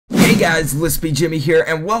guys, LispyJimmy here,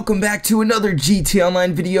 and welcome back to another GTA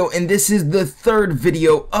Online video, and this is the third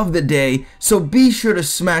video of the day, so be sure to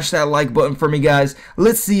smash that like button for me, guys.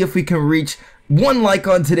 Let's see if we can reach 1 like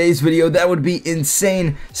on today's video. That would be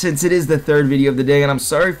insane since it is the third video of the day, and I'm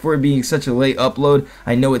sorry for it being such a late upload.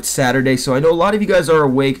 I know it's Saturday, so I know a lot of you guys are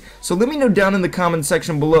awake, so let me know down in the comment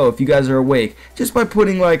section below if you guys are awake, just by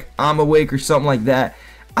putting like, I'm awake or something like that.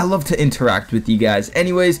 I love to interact with you guys.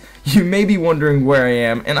 Anyways, you may be wondering where I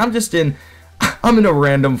am, and I'm in a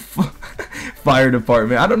random fire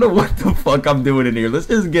department. I don't know what the fuck I'm doing in here. Let's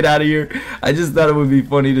just get out of here. I just thought it would be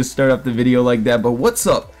funny to start up the video like that. But what's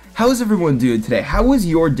up? How is everyone doing today? How was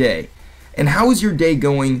your day? And how is your day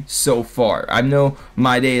going so far? I know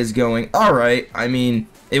my day is going alright. I mean,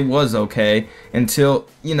 it was okay until,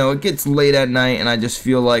 you know, it gets late at night and I just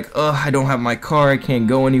feel like, I don't have my car, I can't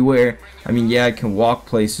go anywhere. I mean, yeah, I can walk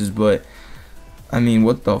places, but I mean,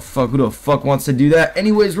 what the fuck? Who the fuck wants to do that?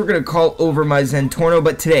 Anyways, we're gonna call over my Zentorno,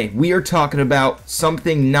 but today we are talking about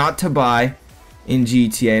something not to buy in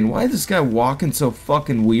GTA. And why is this guy walking so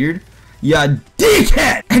fucking weird? Yeah,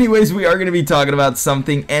 dickhead! Anyways, we are going to be talking about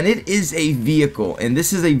something, and it is a vehicle. And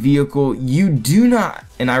this is a vehicle you do not,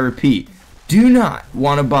 and I repeat, do not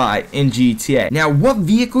want to buy in GTA. Now, what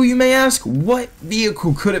vehicle, you may ask? What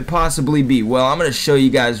vehicle could it possibly be? Well, I'm going to show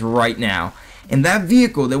you guys right now. And that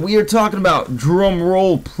vehicle that we are talking about, drum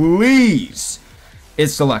roll please,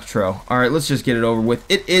 it's the Electro. Alright, let's just get it over with.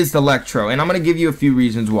 It is the Electro, and I'm going to give you a few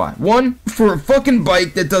reasons why. One, for a fucking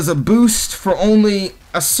bike that does a boost for only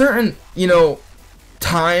a certain, you know,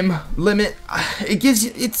 time limit, it gives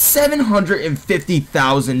you, it's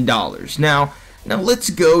 $750,000. Now let's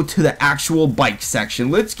go to the actual bike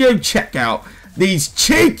section. Let's go check out these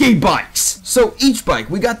cheeky bikes. So each bike,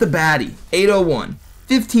 we got the baddie, 801,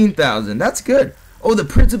 15,000. That's good. Oh, the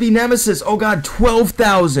Principe Nemesis, oh god,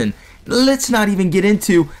 12,000. Let's not even get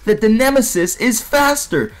into that the Nemesis is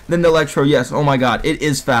faster than the Electro. Yes, oh my god, it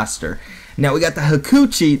is faster. Now we got the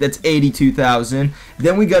Hakuchi, that's 82,000.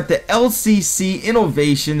 Then we got the LCC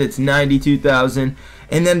Innovation, that's 92,000.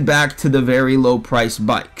 And then back to the very low price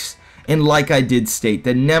bikes. And like I did state,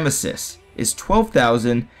 the Nemesis is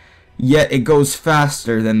 12,000, yet it goes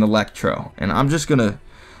faster than the Electro. And I'm just gonna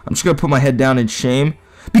put my head down in shame,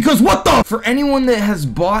 because what the? For anyone that has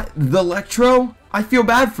bought the Electro, I feel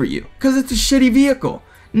bad for you, because it's a shitty vehicle.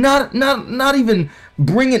 Not even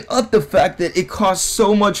bringing up the fact that it costs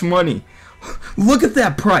so much money. Look at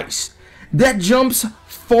that price. That jumps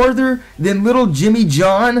farther than little Jimmy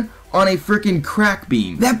John on a freaking crack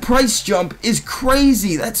beam. That price jump is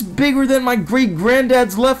crazy. That's bigger than my great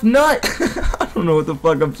granddad's left nut. I don't know what the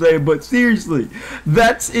fuck I'm saying, but seriously,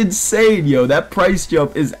 that's insane, yo. That price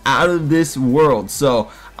jump is out of this world. So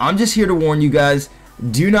I'm just here to warn you guys,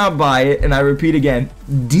 do not buy it. And I repeat again,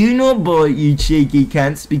 do not buy it, you cheeky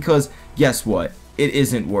cunts, because guess what? It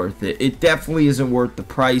isn't worth it. It definitely isn't worth the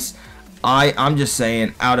price. I'm just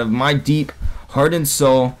saying, out of my deep heart and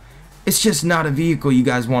soul, it's just not a vehicle you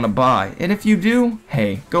guys want to buy. And if you do,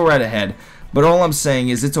 hey, go right ahead. But all I'm saying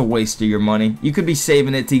is it's a waste of your money. You could be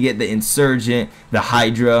saving it to get the Insurgent, the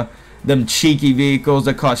Hydra, them cheeky vehicles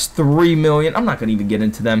that cost $3 million. I'm not going to even get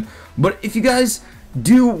into them. But if you guys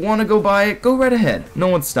do want to go buy it, go right ahead. No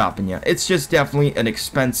one's stopping you. It's just definitely an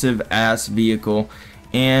expensive ass vehicle.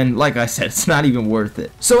 And like I said, it's not even worth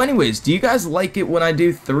it. So anyways, do you guys like it when I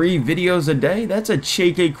do 3 videos a day? That's a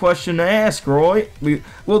cheeky question to ask, Roy.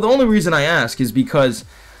 Well, the only reason I ask is because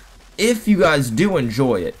if you guys do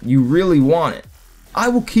enjoy it, you really want it, I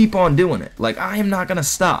will keep on doing it. Like, I am not going to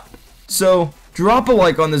stop. So drop a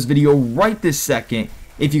like on this video right this second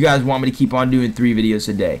if you guys want me to keep on doing 3 videos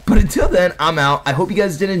a day. But until then, I'm out. I hope you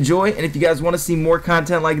guys did enjoy, and if you guys want to see more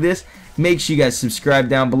content like this, make sure you guys subscribe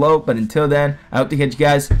down below. But until then, I hope to catch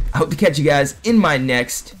you guys in my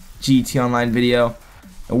next GTA Online video.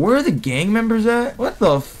 And where are the gang members at? What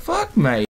the fuck, mate?